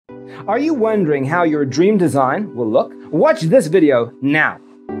Are you wondering how your dream design will look? Watch this video now.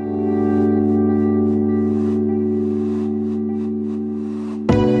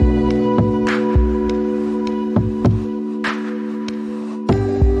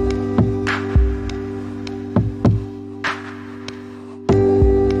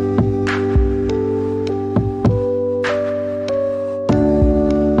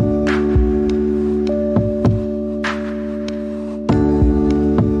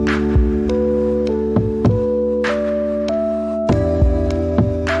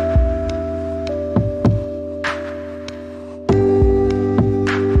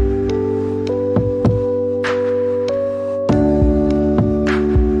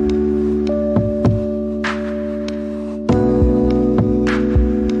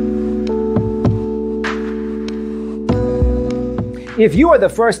 If you are the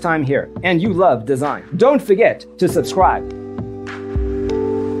first time here and you love design, don't forget to subscribe.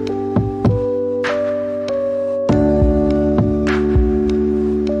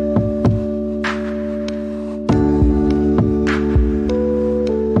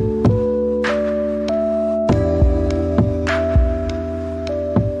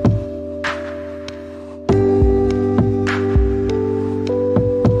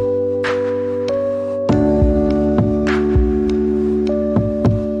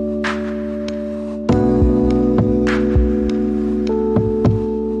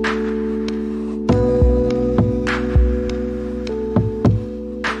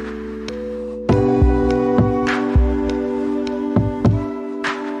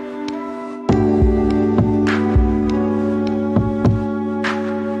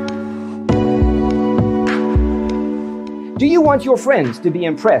 Do you want your friends to be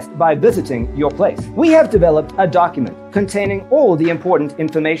impressed by visiting your place? We have developed a document containing all the important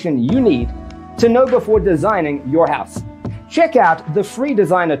information you need to know before designing your house. Check out the free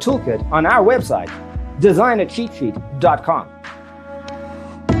designer toolkit on our website, designercheatsheet.com.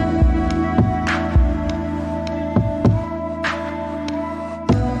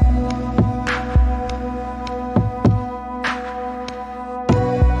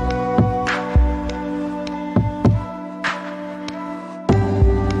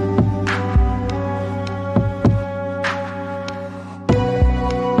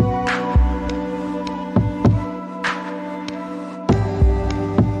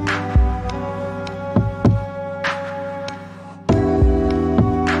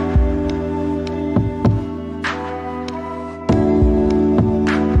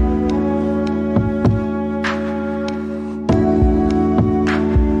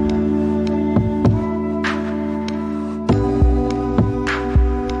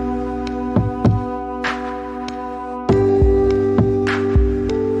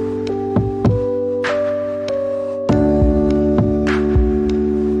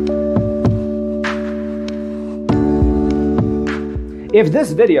 If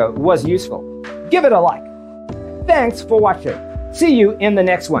this video was useful, give it a like. Thanks for watching. See you in the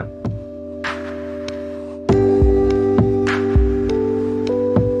next one.